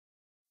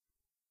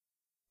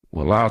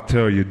Well, I'll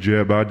tell you,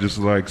 Jeb, I just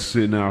like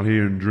sitting out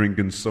here and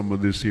drinking some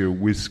of this here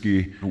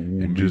whiskey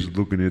and just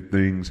looking at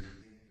things.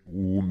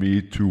 Ooh,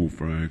 me too,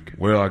 Frank.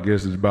 Well, I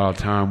guess it's about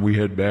time we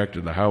head back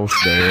to the house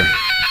there.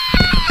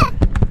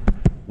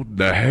 What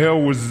the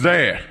hell was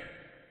that?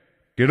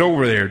 Get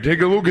over there.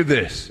 Take a look at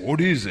this.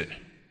 What is it?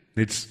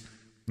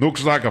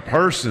 Looks like a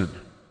person.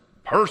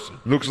 Person?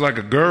 Looks like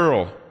a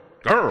girl.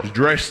 Girl. She's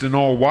dressed in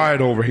all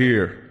white over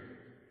here.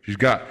 She's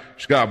got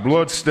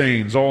blood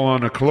stains all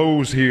on her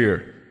clothes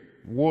here.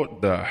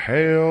 What the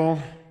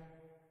hell?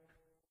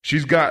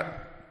 She's got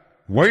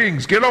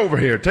wings. Get over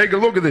here. Take a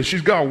look at this.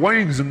 She's got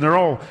wings and they're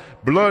all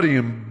bloody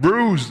and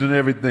bruised and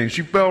everything.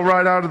 She fell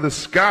right out of the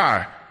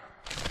sky.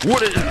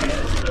 What is...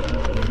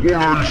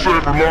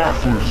 187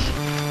 Lifeless.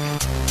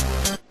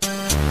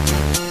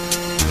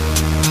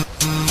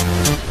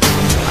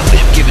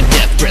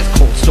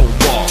 Cold stone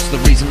walls, the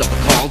reason of the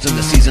calls in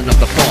the season of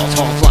the fall.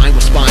 Tall flying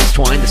with spines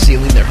twined, the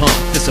ceiling they're hung.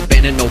 This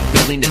abandoned no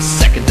building is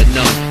second to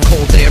none.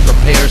 Cold air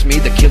prepares me,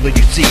 the killer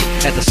you see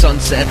at the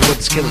sunset where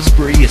this killing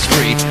spree is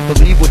free.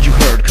 Believe what you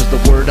heard, cause the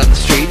word on the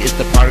street is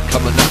the product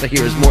coming out of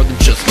here is more than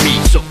just me.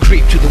 So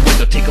creep to the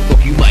window, take a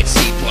look, you might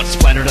see blood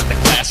splattered on the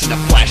glass in a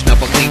flash. Now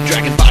believe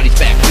dragging bodies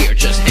back here,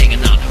 just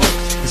hanging on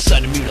hooks. The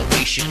sudden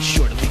mutilation,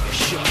 sure to leave you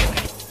shook.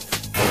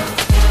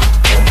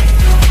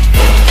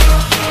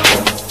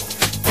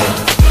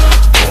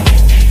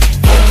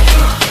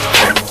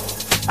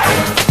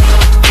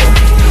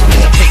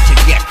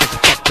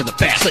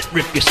 Slit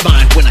rip your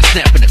spine when I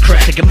snap in a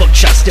crack. Take a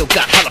mugshot, still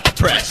got hot up the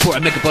press. Before I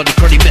make a bloody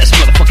cruddy mess,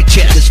 motherfucking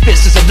chest. This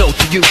fist is a note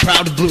to you,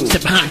 proud and blue.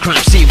 Step behind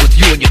crime scene with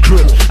you and your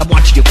crew. I'm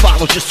watching you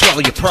follow, just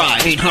swallow your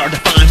pride. Ain't hard to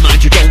find,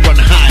 mind you don't run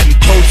and hide. You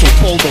told so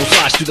bold those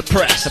lies through the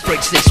press. I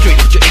break stay straight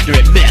with your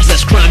ignorant mess.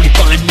 Less crime you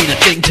find mean a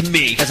thing to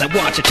me. As I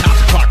watch a top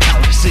the clock tower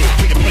to see.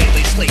 Free to play,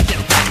 they slay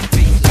down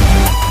pieces.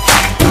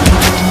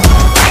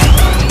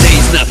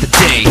 Today's not the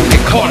day,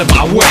 get caught in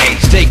my way.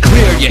 Stay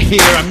clear, you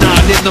hear, I'm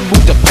not in the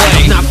mood to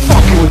play. Not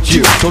fucking with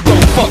you, so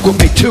don't fuck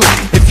with me too.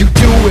 If you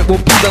do, it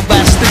will be the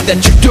last thing that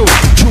you do.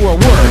 Truer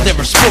word,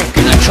 never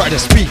spoken, I try to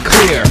speak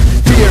clear.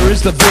 Fear is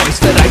the voice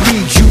that I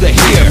need you to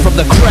hear. From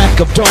the crack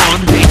of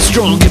dawn, pain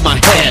strong in my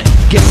head.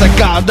 Guess I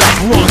got up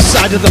wrong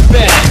side of the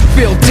bed.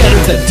 Feel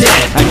deader than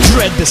dead, I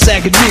dread this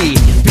agony.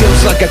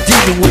 Feels like a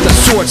demon with a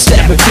sword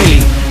stabbing me.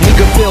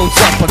 Anger builds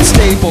up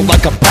unstable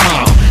like a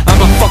bomb.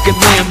 I'm a fucking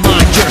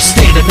landmine you're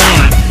standing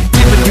on.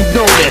 Giving you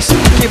notice,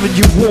 giving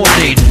you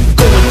warning.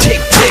 Go and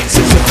take ticks,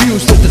 it's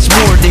abused of this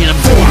morning. I'm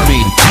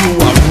forming to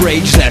a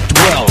rage that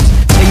dwells,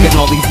 taking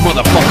all these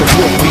motherfuckers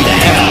with me to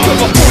hell.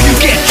 But before you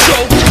get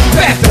choked,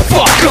 back the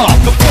fuck up.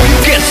 Before you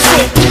get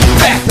soaked,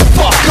 back the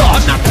fuck up.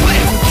 I'm not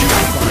playing with you.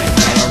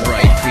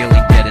 Alright,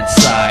 feeling dead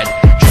inside.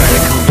 Try to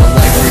come to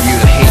life for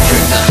you, the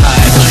hatred to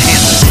hide. My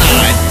hands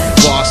aside,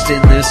 lost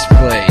in this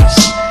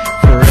place.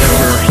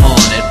 Forever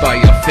haunted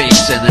by your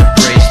face and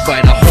embraced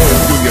by the hole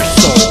through your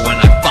soul. When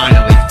I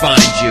finally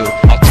find you,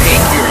 I'll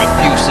take your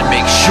abuse and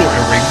make sure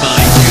to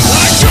remind you.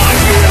 I die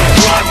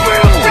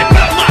will, rip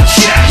out my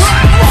chest.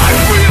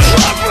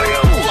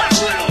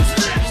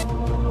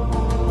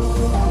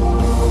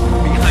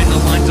 Behind the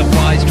lines of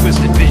lies,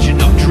 twisted vision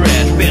of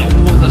dread. Veil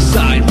pulled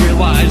aside,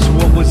 realize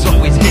what was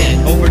always hid.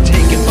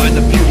 Overtaken by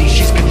the beauty,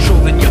 she's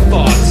controlling your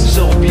thoughts.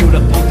 So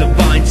beautiful,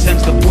 divine,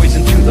 sends the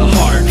poison to the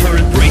heart. Her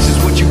embrace is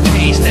what you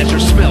taste as her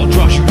smell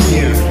draws you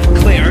near.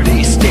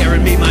 Clarity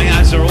staring me, my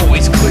eyes are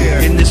always clear.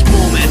 In this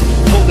moment,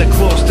 hold it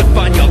close to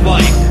find your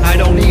light. I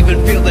don't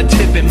even feel the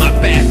tip in my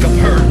back of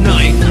her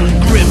knife.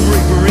 Grim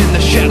Reaper in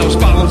the shadows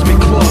follows me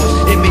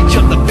close. Image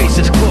of the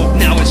face's cloak,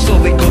 now it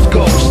slowly goes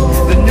ghost.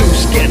 The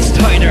noose gets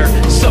tighter,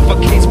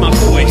 suffocates my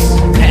voice.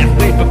 Path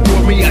laid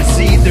before me, I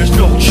see there's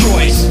no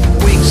choice.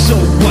 Wings so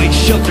white,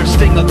 shelter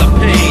sting of the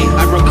pain.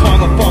 I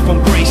recall a fall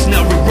from grace,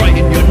 now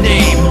rewriting your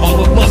name.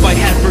 All the love I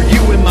had for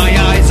you in my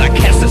eyes, I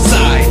cast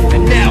aside.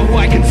 And now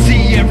I can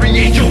see every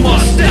angel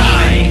must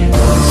die.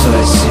 Once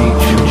I see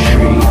true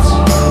trees in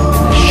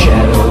the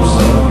shadows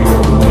of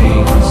your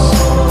wings.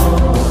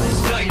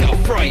 Night of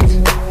fright,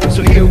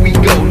 so here we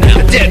go now.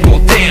 The dead will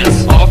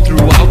dance all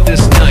throughout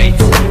this night.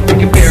 We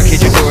can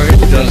barricade your door, it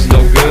does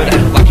no good.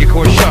 Lock your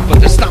core shut, but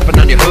they're stomping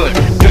on your hood.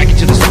 Drag you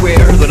to the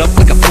square, lit up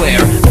like a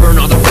flare. Burn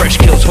all the fresh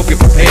kills, hope you're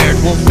prepared.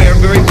 Won't fare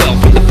very well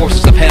from the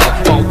forces of hell.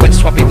 All wet,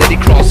 swampy lady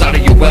crawls out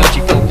of your well.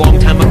 She fell a long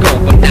time ago,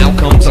 but now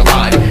comes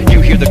alive.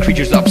 You hear the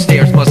creatures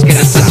upstairs, must get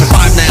a sense of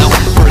survive now,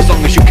 for as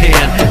long as you can.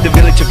 The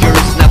village of yours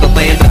is now the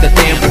land of the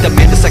damned. We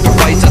demand a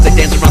sacrifice as they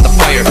dance around the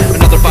fire.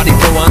 Another body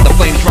throw on, the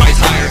flames rise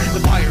higher. The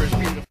fire is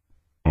beautiful.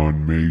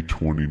 On May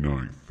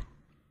 29th,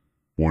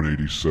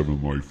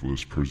 187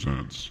 Lifeless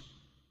presents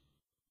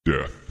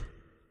Death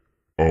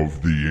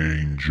of the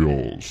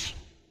Angels.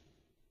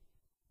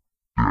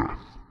 Death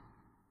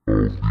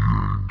of the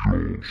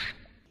Angels.